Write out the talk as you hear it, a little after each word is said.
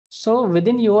So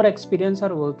within your experience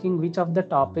or working, which of the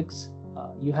topics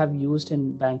you have used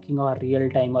in banking or real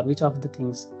time, or which of the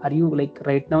things are you like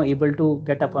right now able to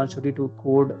get opportunity to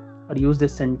code or use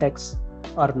this syntax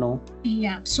or no?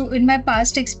 Yeah, so in my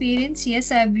past experience,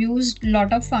 yes, I've used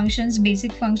lot of functions,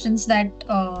 basic functions that,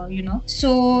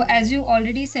 So as you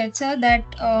already said, sir, that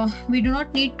we do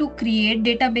not need to create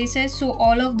databases. So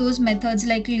all of those methods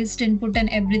like list input and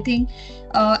everything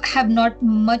have not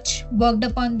much worked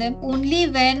upon them. Only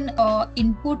when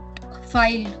input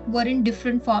file were in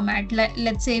different format,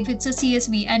 let's say if it's a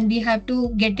CSV and we have to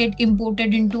get it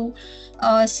imported into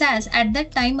SAS, at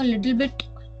that time a little bit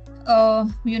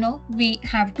we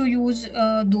have to use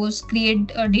those create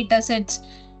data sets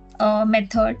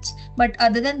methods, but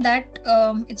other than that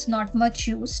it's not much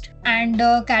used. And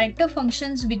character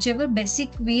functions, whichever basic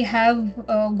we have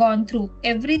gone through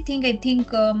everything, I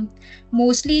think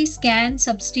mostly scan,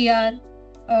 substr,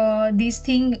 these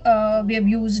thing we have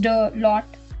used a lot.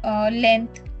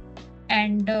 Length,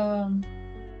 and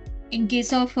in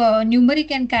case of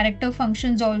numeric and character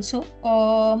functions also,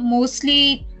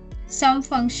 mostly some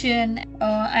function,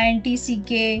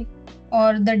 intck,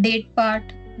 or the date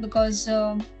part, because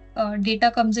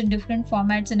data comes in different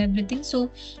formats and everything.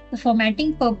 So the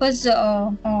formatting purpose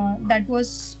that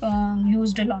was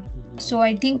used a lot. So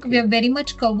I think we Okay. have very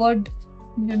much covered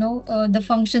the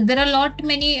function. There are a lot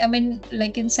many, I mean,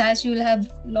 like in SAS you'll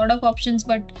have a lot of options,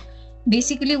 but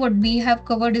basically what we have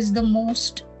covered is they're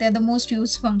the most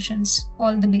used functions,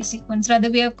 all the basic ones. Rather,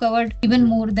 we have covered even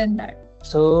more than that.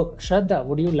 So Shraddha,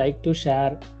 would you like to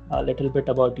share a little bit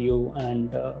about you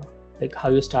and like how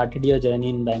you started your journey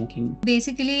in banking?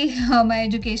 Basically, my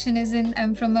education is in,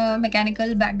 I'm from a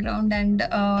mechanical background, and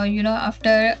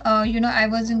after I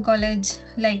was in college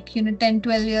like 10,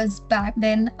 12 years back.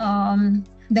 Then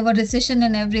there were recession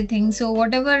and everything. So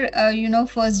whatever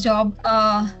first job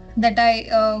that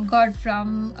I got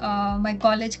from my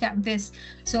college campus,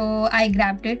 so I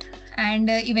grabbed it, and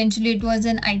eventually it was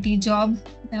an IT job.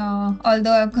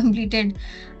 Although I've completed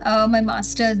my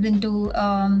master's into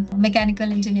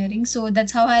mechanical engineering, so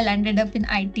that's how I landed up in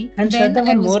IT. And Then Shraddha, I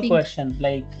one was more being, question.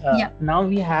 Like yeah, now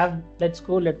we have, let's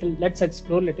explore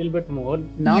a little bit more.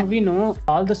 Now yeah. we know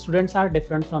all the students are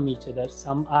different from each other.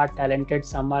 Some are talented,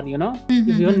 some are, even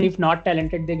Mm-hmm. if not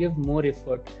talented, they give more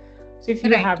effort. So if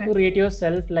you Right, have right. to rate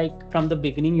yourself, like from the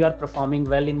beginning, you are performing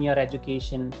well in your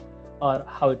education, or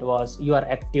how it was, you are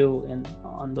active in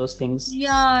on those things.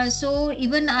 Yeah, so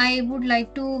even I would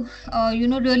like to,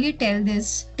 really tell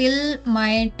this. Till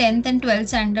my 10th and 12th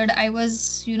standard, I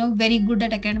was, very good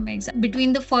at academics.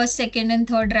 Between the first, second, and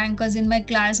third rankers in my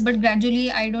class. But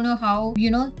gradually, I don't know how,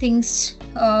 things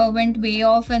went way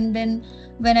off. And then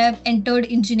when I've entered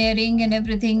engineering and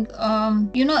everything,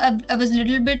 I was a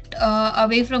little bit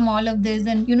away from all of this.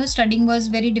 And, studying was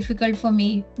very difficult for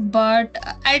me. But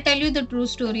I'll tell you the true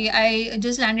story. I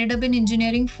just landed up in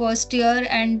engineering first year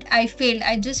and I failed.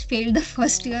 I just failed the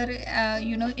first year,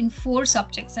 in 4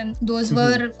 subjects. And those Mhm.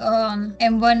 were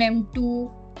M1,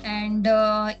 M2, and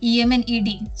EM and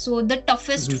ED. So the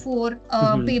toughest Mhm. four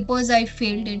Mhm. papers I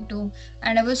failed into.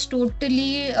 And I was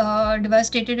totally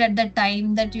devastated at that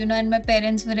time that, and my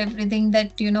parents were everything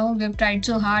that, we've tried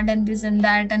so hard and this and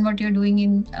that, and what you're doing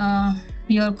in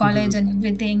your college Mhm. and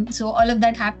everything. So all of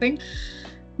that happened.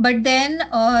 But then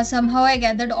somehow I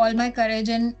gathered all my courage,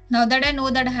 and now that I know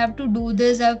that I have to do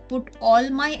this, I've put all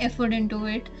my effort into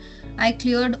it. I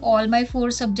cleared all my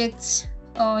 4 subjects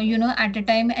at a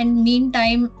time, and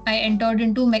meantime I entered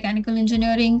into mechanical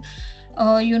engineering,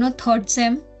 third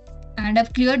sem, and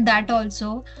I've cleared that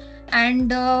also.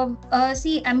 And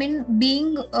see, I mean,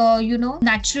 being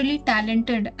naturally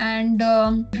talented, and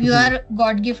if you Mhm. are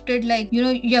god gifted, like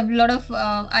you have a lot of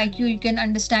IQ, you can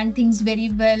understand things very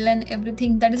well and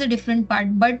everything, that is a different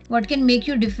part. But what can make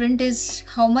you different is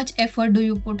how much effort do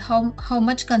you put, how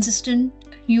much consistent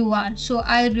you are. So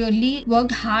I really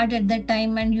worked hard at that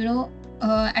time, and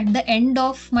at the end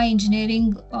of my engineering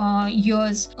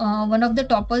years, one of the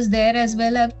toppers there as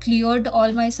well. I've cleared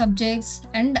all my subjects,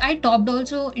 and I topped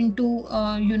also into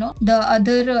the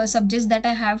other subjects that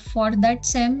I have for that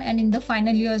sem and in the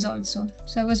final years also.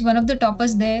 So I was one of the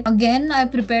toppers there. Again, I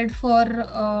prepared for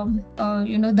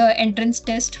the entrance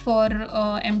test for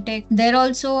MTech. There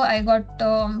also I got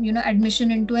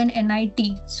admission into an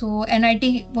NIT. So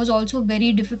NIT was also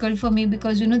very difficult for me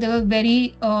because they were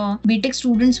very BTech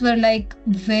students were like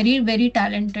very very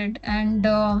talented, and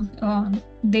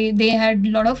they had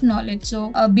a lot of knowledge.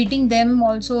 So beating them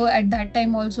also at that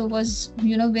time also was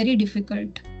very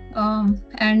difficult.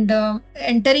 And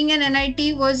entering an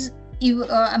NIT was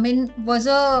was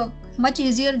a much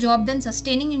easier job than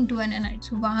sustaining into an NIT.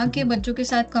 So वहाँ के बच्चों के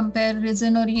साथ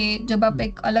comparison और ये जब आप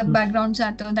एक अलग background से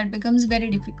आते हो, that becomes very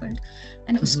difficult.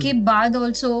 And उसके बाद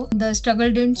also the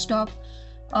struggle didn't stop.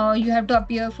 You have to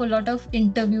appear for a lot of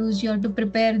interviews, you have to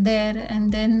prepare there,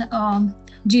 and then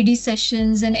GD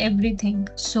sessions and everything.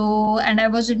 So, and I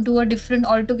was into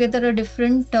altogether a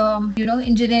different,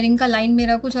 engineering ka line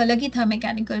मेरा कुछ अलग ही था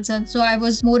mechanical सा. So I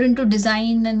was more into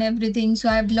design and everything. So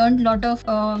I've learned a lot of,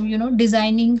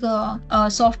 designing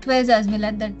softwares as well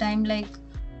at that time, like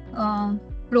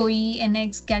ProE,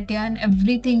 NX, CATIA, and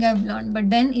everything I've learned. But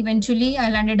then eventually I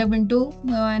landed up into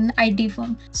an IT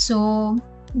firm. So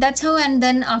that's how. And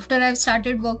then after I've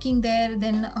started working there,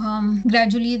 then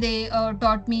gradually they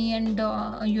taught me and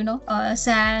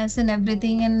SAS and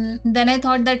everything. And then I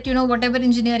thought that whatever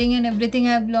engineering and everything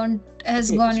I've learned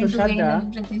has gone into vain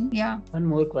and everything. Yeah. One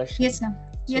more question. Yes sir.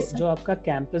 Yes sir. जो आपका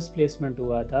campus placement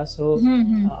हुआ था,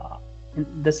 so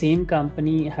the same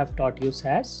company have taught you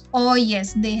SAS? Oh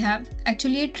yes, they have.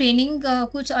 Actually training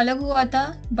कुछ अलग हुआ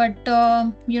था, but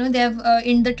they have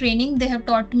in the training they have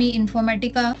taught me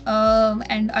Informatica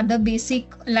and other basic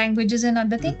languages and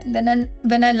other things. Then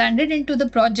when I landed into the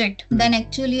project, then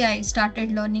actually I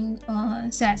started learning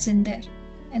SAS in there.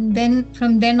 And then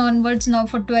from then onwards, now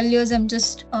for 12 years I'm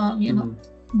just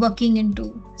working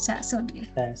into SAS only.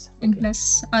 SAS, okay. And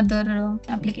plus other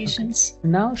applications. Okay.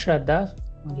 Now Shraddha,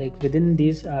 like within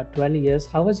these 12 years,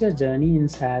 how was your journey in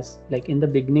SAS? Like in the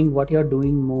beginning, what you're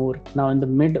doing more, now in the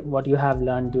mid, what you have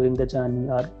learned during the journey,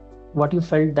 or what you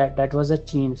felt that was a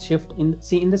change, shift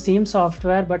in the same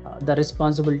software, but the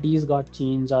responsibilities got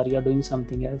changed, or you're doing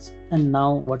something else. And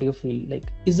now what you feel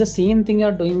like is the same thing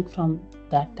you're doing from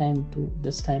that time to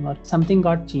this time, or something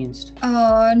got changed?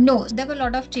 No, there were a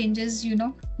lot of changes,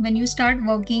 when you start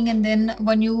working, and then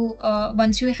when you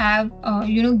once you have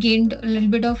gained a little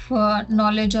bit of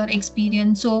knowledge or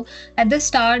experience. So at the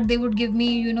start they would give me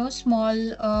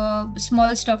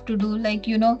small stuff to do, like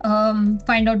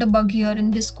find out a bug here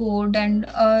in this code. And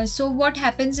so what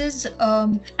happens is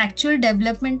actual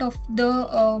development of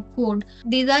the code,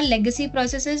 these are legacy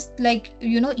processes, like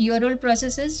year-old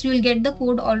processes. You'll get the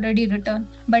code already written,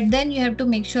 but then you have to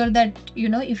make sure that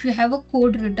if you have a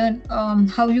code written,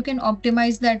 how you can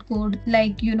optimize that code,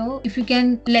 like if you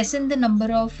can lessen the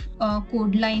number of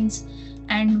code lines.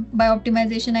 And by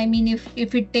optimization I mean if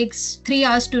it takes 3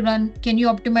 hours to run, can you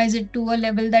optimize it to a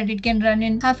level that it can run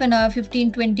in half an hour,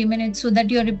 15-20 minutes, so that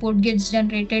your report gets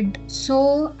generated.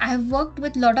 So I've worked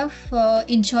with a lot of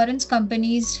insurance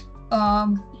companies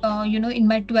in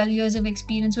my 12 years of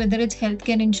experience, whether it's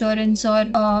healthcare insurance or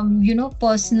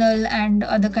personal and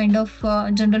other kind of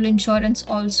general insurance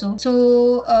also.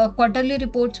 So quarterly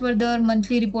reports were there,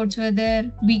 monthly reports were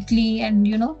there, weekly, and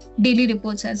daily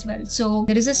reports as well. So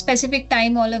there is a specific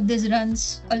time all of this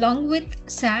runs. Along with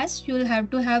SAS, you'll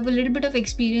have to have a little bit of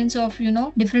experience of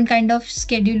different kind of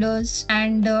schedulers,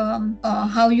 and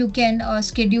how you can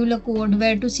schedule a code,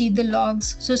 where to see the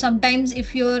logs. So sometimes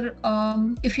if you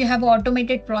have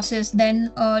automated process,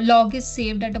 then log is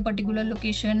saved at a particular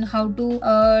location, how to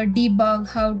debug,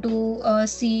 how to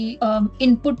see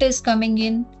input is coming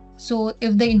in. So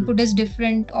if the input is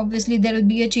different, obviously there will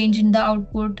be a change in the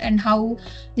output, and how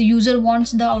the user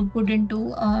wants the output into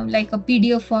like a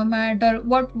PDF format or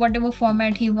whatever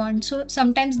format he wants. So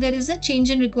sometimes there is a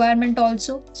change in requirement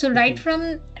also. So right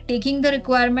from taking the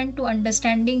requirement to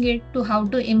understanding it to how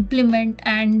to implement,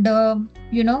 and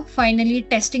finally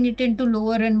testing it into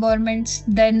lower environments,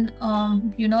 then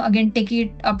again take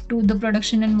it up to the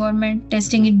production environment,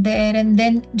 testing it there, and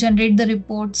then generate the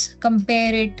reports,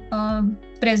 compare it,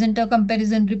 present a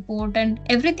comparison report. And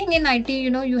everything in IT,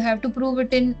 you have to prove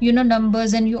it in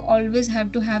numbers, and you always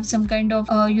have to have some kind of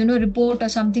report or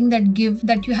something that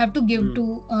you have to give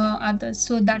to others.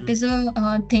 So that is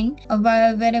a thing.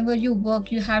 Wherever you work,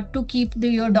 you have to keep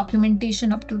your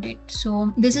documentation up to date.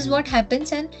 So this is what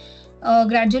happens. And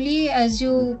gradually, as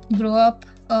you grow up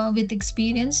with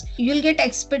experience, you'll get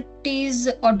expertise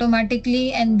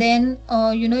automatically. And then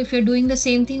if you're doing the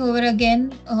same thing over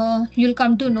again, you'll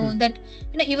come to know that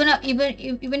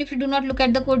even if you do not look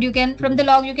at the code, you can, from the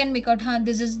log, you can make out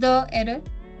this is the error,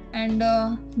 and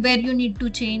where you need to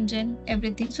change and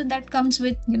everything. So that comes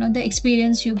with the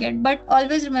experience you get. But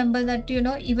always remember that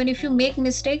even if you make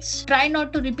mistakes, try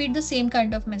not to repeat the same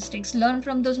kind of mistakes. Learn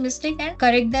from those mistakes and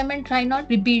correct them, and try not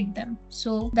repeat them.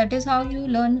 So that is how you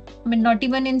learn. I mean, not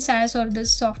even in SAS or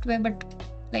this software, but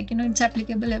it's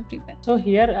applicable everywhere. So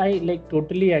here I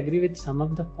totally agree with some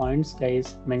of the points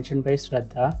guys mentioned by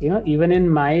Shraddha. Even in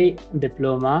my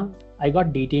diploma I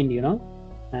got detained,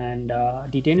 and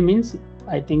detained means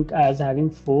I think I was having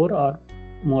 4 or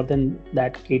more than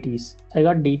that KTs. I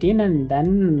got detained, and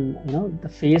then the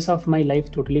face of my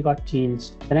life totally got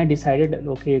changed. Then I decided,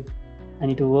 okay, I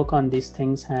need to work on these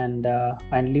things, and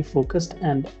finally focused,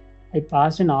 and I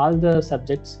passed in all the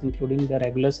subjects, including the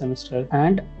regular semester.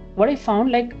 And what I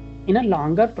found, like in a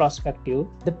longer perspective,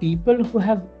 the people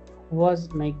who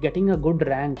was like getting a good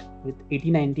rank with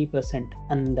 80-90%,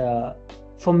 and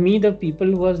for me, the people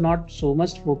who was not so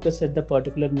much focused at the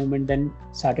particular moment then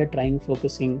started trying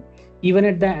focusing. Even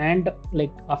at the end, like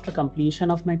after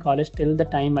completion of my college, till the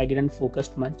time I didn't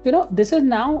focus much. This is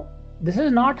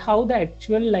not how the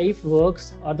actual life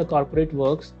works, or the corporate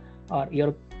works, or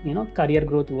your career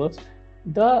growth works.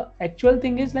 The actual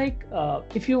thing is like,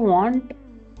 if you want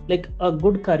like a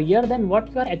good career, then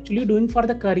what you are actually doing for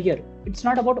the career. It's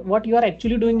not about what you are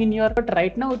actually doing in your, but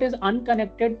right now it is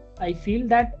unconnected. I feel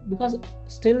that because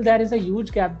still there is a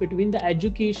huge gap between the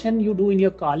education you do in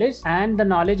your college and the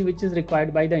knowledge which is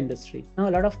required by the industry. Now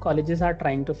a lot of colleges are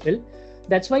trying to fill.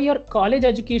 That's why your college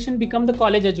education become the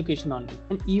college education only.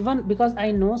 And even because I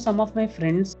know some of my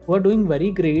friends who are doing very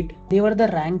great, they were the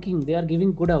ranking, they are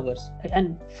giving good hours,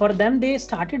 and for them they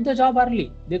started the job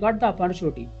early, they got the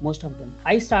opportunity. Most of them,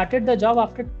 I started the job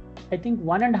after I think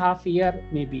 1.5 year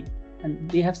maybe, and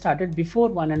they have started before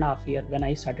 1.5 year when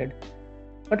I started.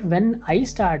 But when I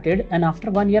started, and after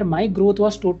 1 year, my growth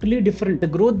was totally different. The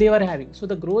growth they were having. So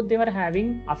the growth they were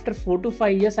having after 4 to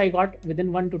 5 years, I got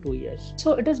within 1 to 2 years.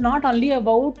 So it is not only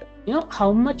about,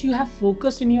 how much you have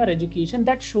focused in your education.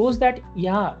 That shows that,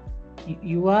 yeah,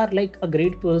 you are like a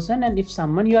great person. And if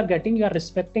someone you are getting, you are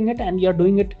respecting it and you are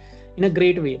doing it in a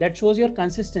great way. That shows your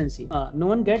consistency. No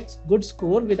one gets good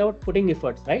score without putting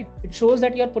efforts, right? It shows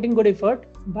that you are putting good effort,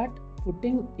 but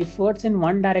putting efforts in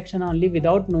one direction only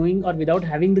without knowing or without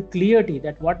having the clarity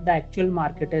that what the actual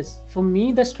market is. For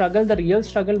me, the real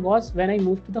struggle was when I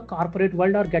moved to the corporate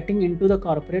world, or getting into the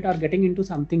corporate, or getting into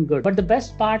something good. But the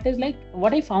best part is like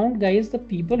what I found, guys, the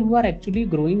people who are actually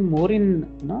growing more in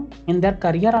their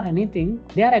career or anything,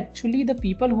 they are actually the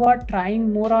people who are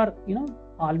trying more, or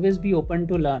always be open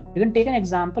to learn. You can take an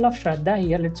example of Shraddha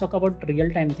here. Let's talk about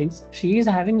real time things. She is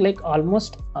having like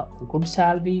almost a good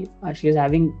salary. She is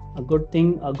having a good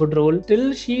thing, a good role.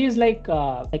 Still, she is like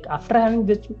after having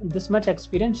this much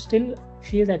experience, still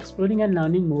she is exploring and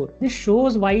learning more. This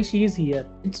shows why she is here.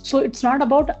 It's not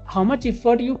about how much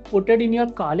effort you put it in your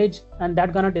college, and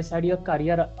that gonna decide your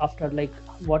career after, like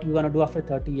what you're gonna do after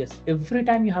 30 years. Every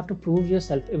time you have to prove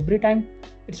yourself. Every time,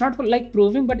 it's not like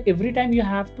proving, but every time you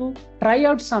have to try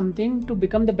out something to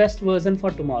become the best version for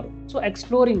tomorrow. So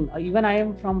exploring, even I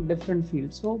am from different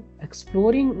fields, so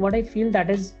exploring, what I feel,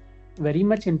 that is very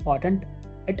much important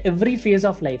at every phase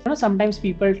of life. Sometimes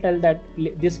people tell that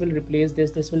this will replace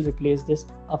this will replace this.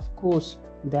 Of course,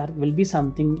 there will be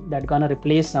something that gonna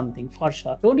replace something for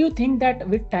sure. Don't you think that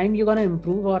with time you're gonna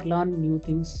improve or learn new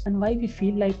things? And why we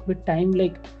feel like with time,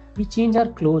 like we change our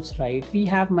clothes, right? We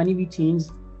have money, we change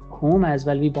home as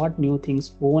well, we bought new things,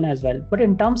 phone as well. But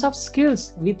in terms of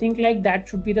skills, we think like that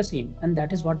should be the same, and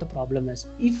that is what the problem is.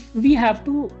 If we have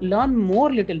to learn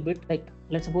more little bit, like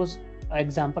let's suppose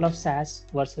example of SAS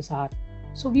versus R.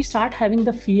 So we start having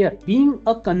the fear. Being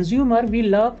a consumer, we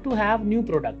love to have new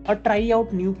product or try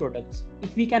out new products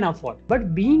if we can afford.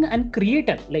 But being a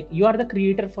creator, like you are the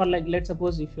creator for, like let's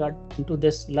suppose if you are into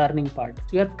this learning part,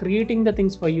 so you are creating the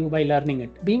things for you by learning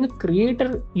it. Being a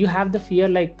creator, you have the fear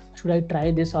like, should I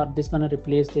try this, or this gonna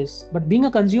replace this? But being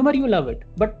a consumer, you love it.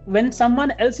 But when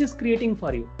someone else is creating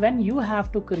for you, when you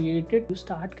have to create it, you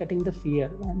start getting the fear.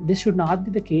 And this should not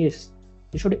be the case.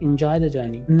 You should enjoy the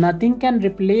journey. Nothing can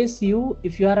replace you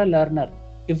if you are a learner.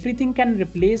 Everything can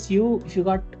replace you if you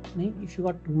got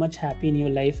too much happy in your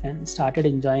life and started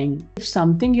enjoying. If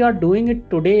something you are doing it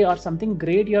today, or something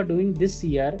great you are doing this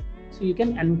year, so you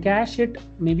can encash it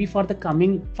maybe for the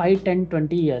coming 5, 10,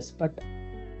 20 years. But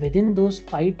within those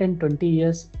 5, 10, 20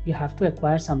 years, you have to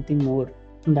acquire something more.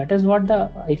 And that is what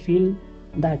I feel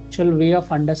the actual way of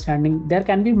understanding. There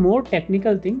can be more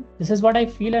technical thing. This is what I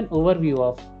feel an overview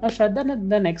of. Now, Shraddha,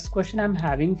 the next question I'm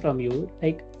having from you,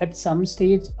 like at some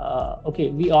stage, okay,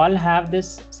 we all have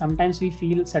this. Sometimes we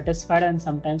feel satisfied and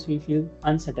sometimes we feel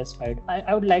unsatisfied.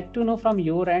 I would like to know from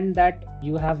your end that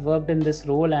you have worked in this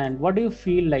role, and what do you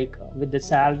feel like with the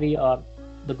salary or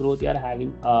the growth you are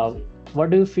having?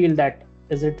 What do you feel, that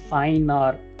is it fine,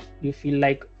 or you feel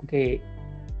like, okay,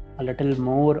 a little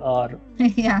more, or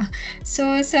Yeah.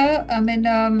 So, sir, I mean,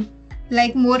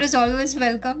 like more is always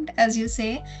welcomed, as you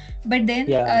say, but then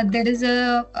yeah, there is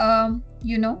a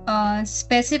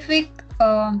specific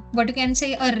what you can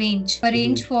say, a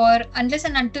range for, unless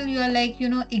and until you are like,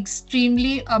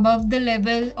 extremely above the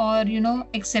level, or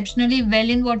exceptionally well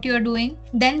in what you are doing,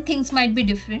 then things might be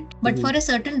different. But for a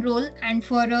certain role and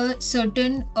for a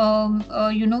certain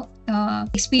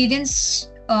experience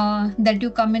that you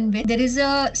come in with, there is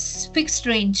a fixed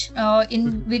range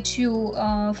in which you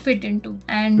fit into.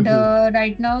 And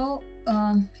right now,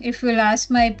 if you'll ask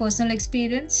my personal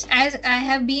experience, as I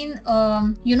have been,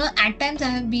 at times I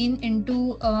have been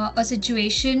into a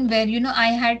situation where, I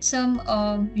had some,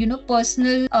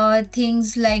 personal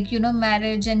things like,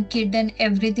 marriage and kid and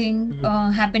everything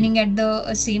happening at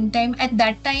the same time. At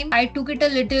that time, I took it a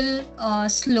little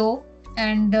slow.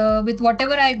 And with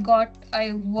whatever I got,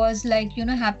 I was like,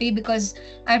 happy, because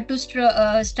I have to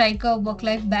strike a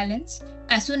work-life balance.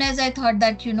 As soon as I thought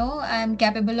that, I'm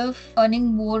capable of earning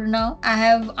more now, I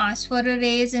have asked for a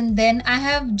raise, and then I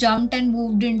have jumped and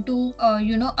moved into,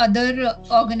 other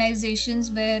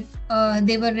organizations where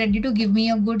they were ready to give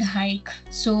me a good hike.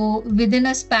 So within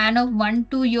a span of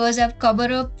 1-2 years, I've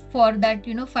covered up for that,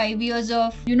 5 years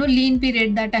of, lean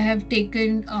period that I have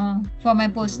taken for my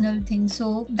personal things.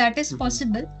 So that is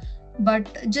possible.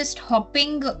 But just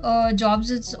hopping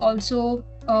jobs is also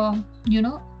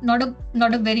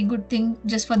not a very good thing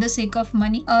just for the sake of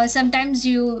money. Sometimes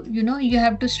you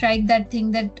have to strike that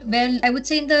thing that, well, I would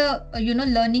say in the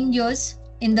learning years,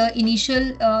 in the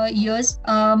initial years,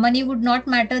 money would not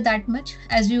matter that much,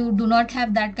 as you do not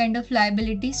have that kind of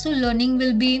liability. So learning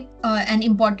will be an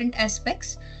important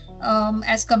aspect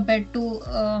as compared to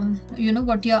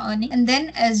what you're earning. And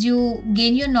then as you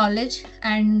gain your knowledge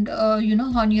and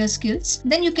hone your skills,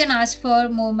 then you can ask for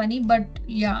more money. But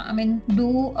yeah, I mean,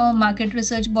 do a market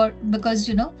research, because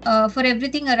for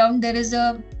everything around, there is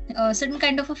a certain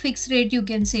kind of a fixed rate, you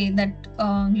can say that.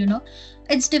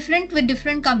 It's different with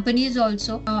different companies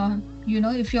also.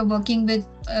 If you're working with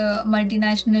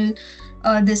multinational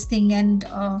this thing, and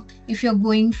if you're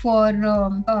going for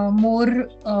more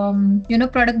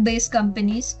product based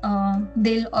companies,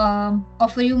 they'll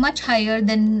offer you much higher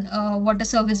than what a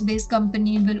service based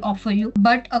company will offer you.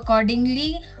 But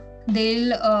accordingly,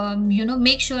 they'll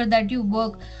make sure that you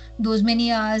work those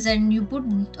many hours, and you put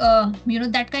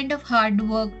that kind of hard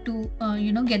work to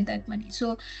get that money.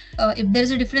 So if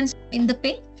there's a difference in the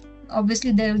pay,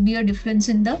 obviously there will be a difference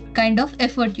in the kind of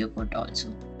effort you put also.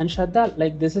 And Shraddha,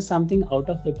 like, this is something out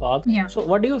of the box. Yeah. So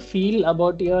what do you feel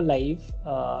about your life?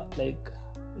 Like,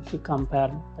 if you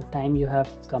compare the time you have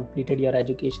completed your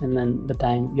education and the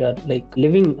time you're like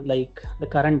living, like the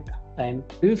current time,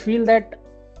 do you feel that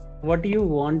what you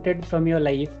wanted from your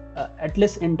life, at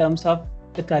least in terms of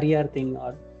the career thing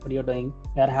or what you're doing,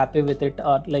 you're happy with it?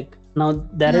 Or like, now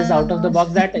there is out of the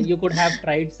box that you could have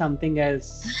tried something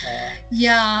else?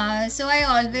 Yeah, so I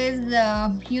always,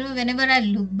 whenever I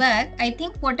look back, I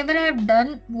think whatever I have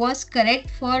done was correct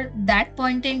for that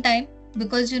point in time.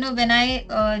 Because, when I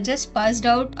just passed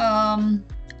out,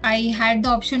 I had the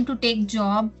option to take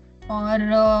job,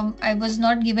 or I was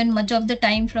not given much of the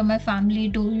time from my family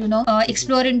to,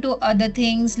 explore into other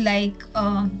things like,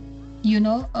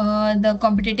 the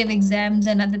competitive exams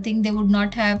and other thing. They would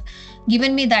not have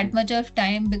given me that much of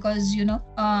time, because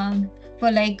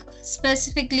for like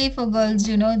specifically for girls,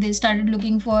 they started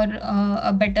looking for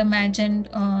a better match and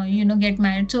get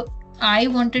married. So I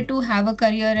wanted to have a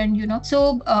career, and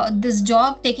so this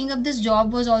job, taking up this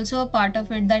job was also a part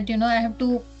of it, that I have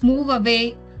to move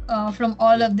away from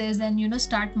all of this and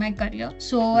start my career.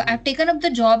 So I've taken up the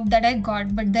job that I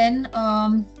got. But then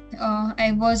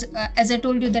I was, as I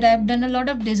told you, that I've done a lot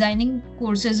of designing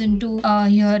courses into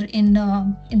here in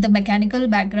the mechanical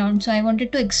background. So I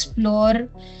wanted to explore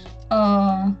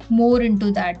more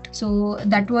into that. So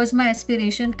that was my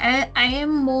aspiration.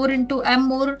 I'm more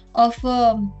of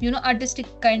a artistic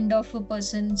kind of a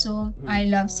person. So I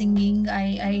love singing.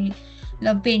 I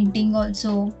love painting,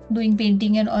 also doing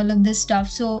painting and all of this stuff.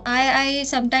 So I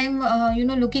sometime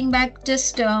looking back,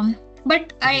 just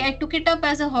but I took it up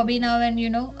as a hobby now,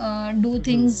 and do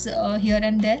things here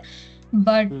and there.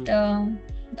 But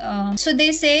so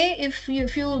they say, if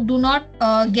you do not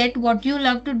get what you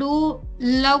love to do,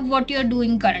 love what you're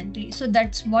doing currently. So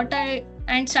that's what I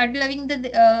started loving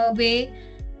the way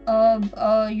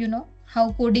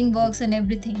how coding works and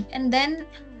everything. And then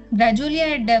gradually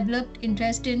I developed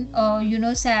interest in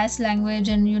SAS language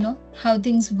and how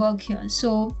things work here.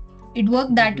 So it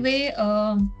worked that way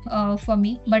for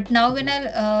me. But now when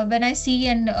I see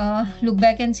and look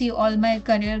back and see all my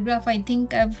career graph, I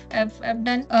think I've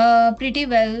done pretty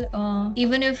well.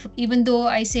 Even though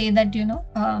I say that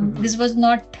this was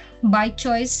not by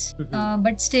choice,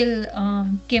 but still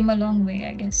came a long way,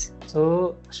 I guess.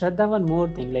 So Shraddha, one more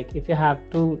thing, like if you have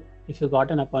to if you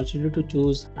got an opportunity to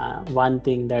choose one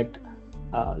thing that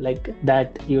like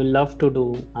that you love to do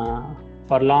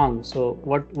for long, so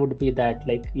what would be that?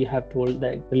 Like you have told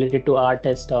that related to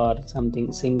artist or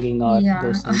something, singing or Yeah.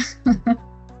 those things.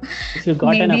 If you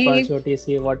got an Maybe, opportunity,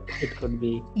 see what it could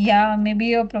be. yeah,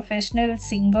 maybe a professional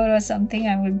singer or something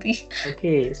I would be.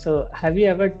 Okay, so have you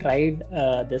ever tried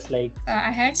this like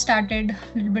I had started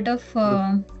a little bit of,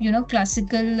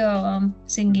 classical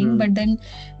singing, mhm, but then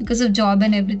because of job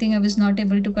and everything, I was not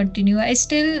able to continue. I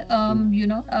still, mhm,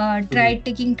 mhm. tried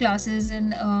taking classes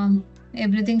and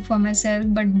everything for myself,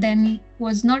 but then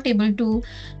was not able to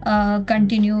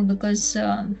continue because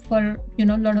for,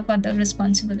 a lot of other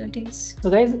responsibilities. So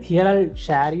guys, here I'll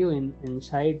share you in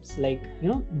insights like,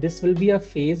 this will be a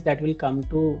phase that will come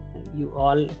to you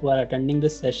all who are attending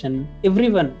this session.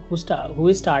 Everyone who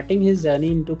is starting his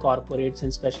journey into corporates, and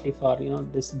especially for,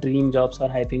 this dream jobs or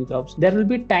hyping jobs, there will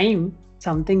be time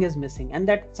something is missing, and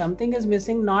that something is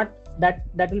missing, not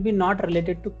that will be not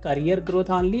related to career growth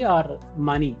only or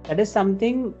money. That is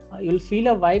something you'll feel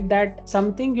a vibe that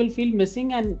something you'll feel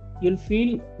missing, and you'll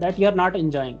feel that you're not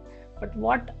enjoying. But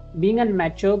what being a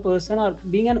mature person or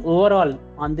being an overall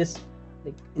on this,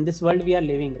 like in this world we are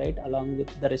living, right, along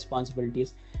with the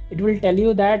responsibilities, it will tell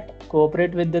you that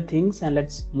cooperate with the things and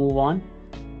let's move on.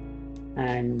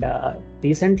 And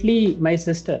recently my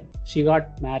sister, she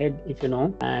got married, if you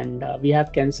know, and we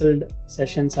have cancelled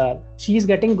sessions. She's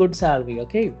getting good salary,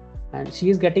 okay, and she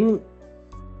is getting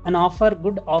an offer,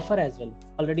 good offer as well.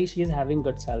 Already she is having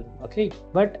good salary, okay,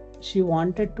 but she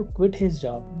wanted to quit his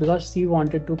job because she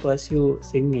wanted to pursue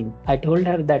singing. I told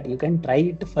her that you can try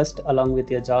it first along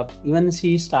with your job. Even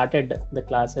she started the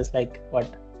classes like what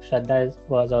Shraddha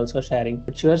was also sharing,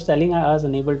 but she was telling I was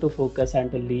unable to focus and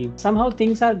to leave. Somehow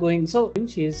things are going, so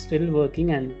she is still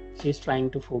working and she's trying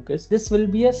to focus. This will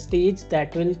be a stage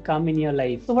that will come in your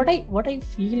life. So what I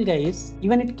feel, guys,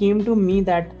 even it came to me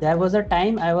that there was a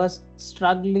time I was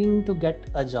struggling to get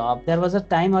a job. There was a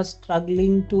time I was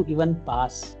struggling to even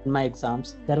pass in my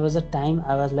exams. There was a time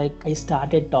I was like, I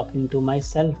started talking to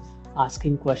myself,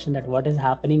 asking question that what is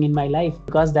happening in my life,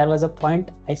 because there was a point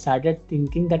I started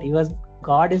thinking that it was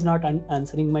God is not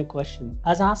answering my question. I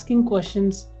was asking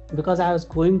questions because I was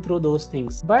going through those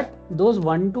things. But those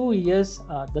 1-2 years,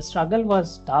 the struggle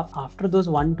was tough. After those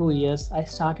 1-2 years, I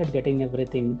started getting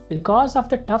everything. Because of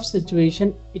the tough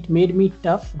situation, it made me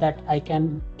tough that I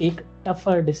can take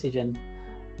tougher decision,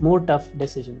 more tough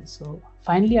decisions. So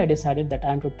finally I decided that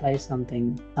I am to try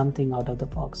something out of the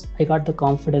box. I got the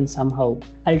confidence somehow.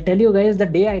 I'll tell you guys, the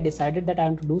day I decided that I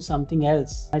am to do something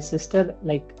else, my sister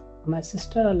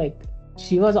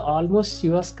she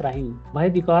was crying. Why?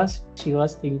 Because she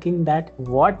was thinking that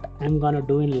what I'm gonna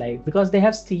do in life, because they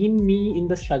have seen me in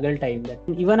the struggle time, that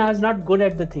even I was not good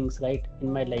at the things, right,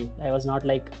 in my life. I was not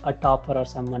like a topper or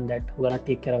someone that who gonna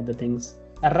take care of the things.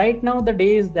 Right now the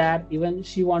day is that even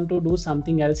she want to do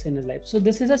something else in his life. So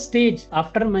this is a stage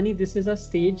after money. This is a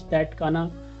stage that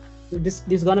gonna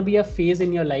this gonna be a phase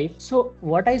in your life. So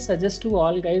what I suggest to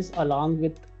all guys, along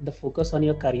with the focus on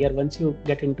your career, once you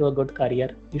get into a good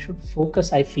career, you should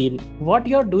focus, I feel, what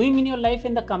you're doing in your life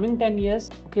in the coming 10 years.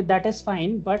 Okay, that is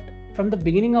fine, but from the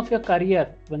beginning of your career,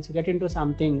 once you get into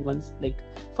something,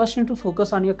 first you need to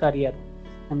focus on your career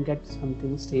and get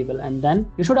something stable, and then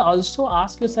you should also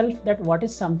ask yourself that what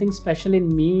is something special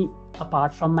in me,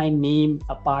 apart from my name,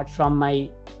 apart from my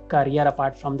career,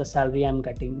 apart from the salary I'm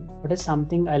getting. What is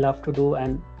something I love to do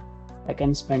and I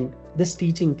can spend this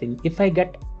teaching thing. If I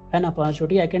get an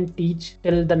opportunity, I can teach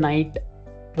till the night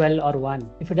 12 or 1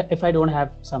 if I don't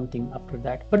have something after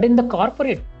that. But in the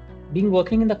corporate,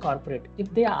 working in the corporate,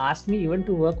 if they ask me even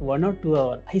to work 1 or 2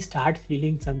 hours, I start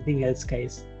feeling something else,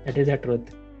 guys. That is the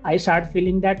truth. I start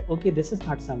feeling that, okay, this is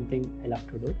not something I love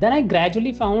to do. Then I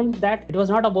gradually found that it was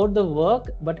not about the work,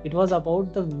 but it was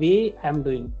about the way I'm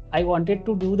doing. I wanted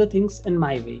to do the things in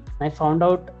my way. I found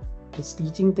out this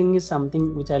teaching thing is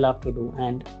something which I love to do.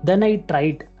 And then I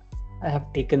tried. I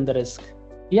have taken the risk.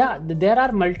 Yeah, there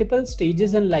are multiple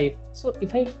stages in life. So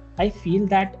if I feel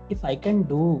that if I can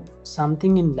do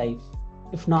something in life,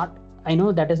 if not, I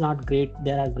know that is not great.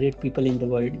 There are great people in the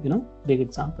world, big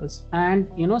examples. And,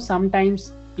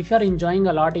 sometimes if you're enjoying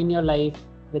a lot in your life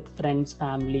with friends,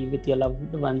 family, with your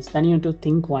loved ones, then you need to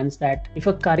think once that if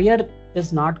a career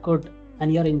is not good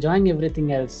and you're enjoying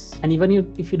everything else, and even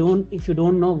if you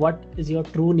don't know what is your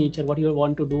true nature, what you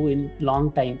want to do in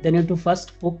long time, then you have to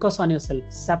first focus on yourself,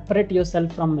 separate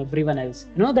yourself from everyone else.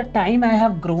 The time I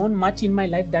have grown much in my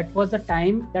life, that was the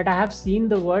time that I have seen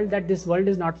the world, that this world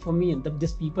is not for me, that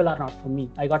these people are not for me.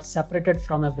 I got separated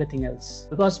from everything else,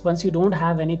 because once you don't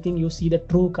have anything, you see the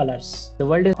true colors. The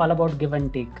world is all about give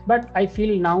and take. But I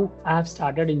feel now I have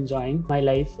started enjoying my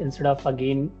life instead of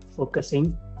again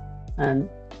focusing, and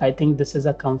I think this is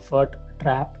a comfort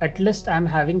trap. At least I'm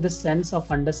having this sense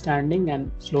of understanding,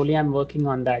 and slowly I'm working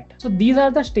on that. So these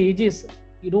are the stages.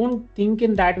 You don't think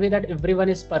in that way that everyone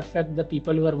is perfect. The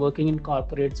people who are working in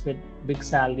corporates with big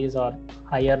salaries or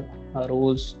higher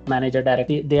roles, manager,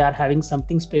 director, they are having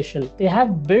something special. They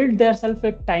have built themselves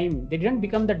with time. They didn't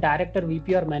become the director,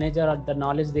 VP or manager, or the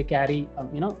knowledge they carry,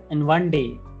 in one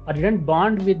day, or didn't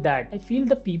bond with that. I feel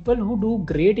the people who do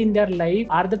great in their life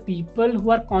are the people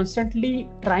who are constantly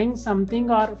trying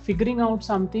something or figuring out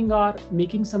something or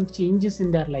making some changes in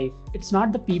their life. It's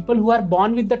not the people who are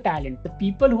born with the talent. The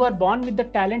people who are born with the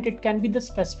talent, it can be the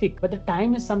specific, but the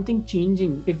time is something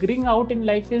changing. Figuring out in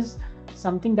life is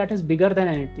something that is bigger than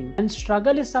anything, and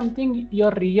struggle is something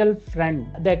your real friend.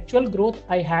 The actual growth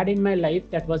I had in my life,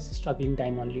 that was struggling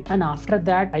time only, and after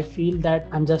that I feel that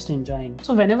I'm just enjoying.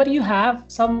 So whenever you have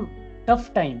some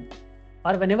tough time,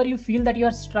 or whenever you feel that you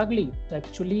are struggling, so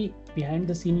actually behind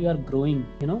the scene you are growing.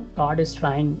 God is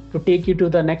trying to take you to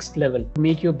the next level, to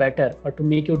make you better, or to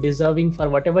make you deserving for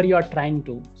whatever you are trying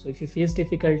to. So if you face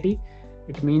difficulty,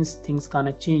 it means things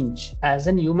gonna change. As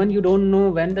a human, you don't know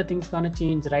when the things gonna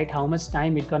change, right? How much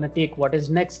time it gonna take, what is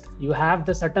next. You have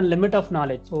the certain limit of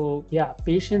knowledge. So yeah,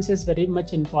 patience is very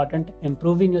much important.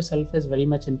 Improving yourself is very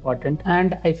much important.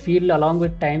 And I feel along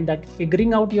with time that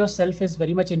figuring out yourself is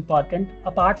very much important.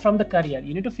 Apart from the career,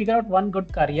 you need to figure out one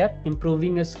good career,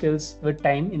 improving your skills with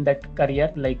time in that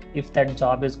career. Like if that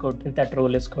job is good, if that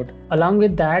role is good. Along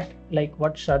with that, like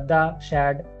what Shraddha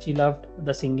shared, she loved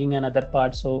the singing and other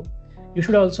parts. So you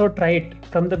should also try it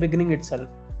from the beginning itself.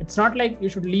 It's not like you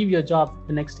should leave your job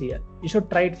the next year. You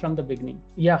should try it from the beginning.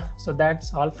 Yeah, so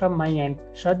that's all from my end.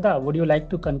 Shraddha, would you like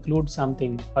to conclude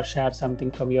something or share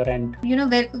something from your end?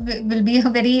 Will be a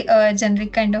very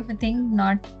generic kind of a thing.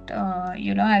 Not,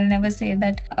 I'll never say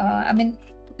that.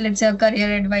 Let's say a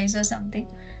career advice or something.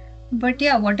 But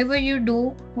yeah, whatever you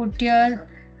do, put your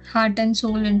heart and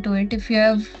soul into it. If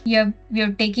you're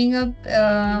taking up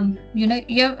you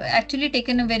have actually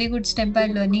taken a very good step by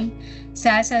learning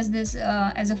SAS as this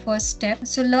as a first step.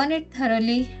 So learn it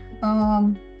thoroughly,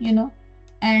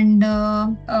 and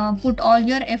put all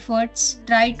your efforts.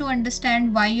 Try to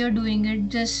understand why you're doing it.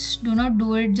 Just do not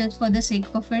do it just for the sake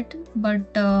of it, but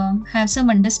have some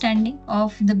understanding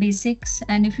of the basics.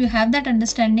 And if you have that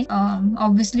understanding,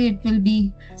 obviously it will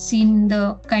be seen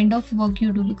the kind of work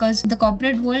you do, because the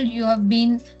corporate world, you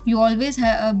always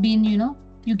have been,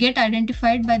 you get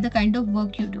identified by the kind of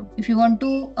work you do. If you want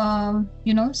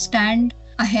to stand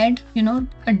ahead,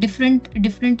 a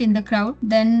different in the crowd,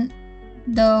 then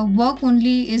the work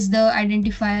only is the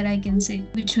identifier, I can say,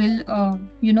 which will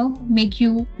make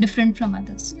you different from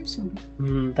others. So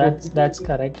that's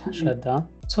correct, Shraddha.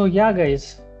 So yeah,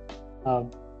 guys,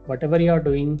 whatever you are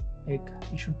doing, like,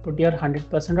 you should put your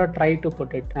 100% or try to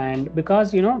put it. And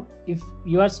because if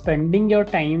you are spending your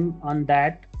time on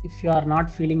that, if you are not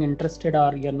feeling interested,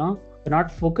 or you're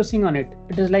not focusing on it,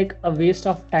 it is like a waste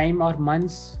of time or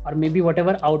months, or maybe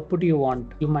whatever output you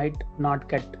want, you might not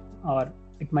get, or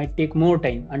it might take more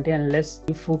time until unless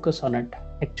you focus on it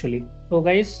actually. So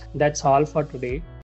guys, that's all for today.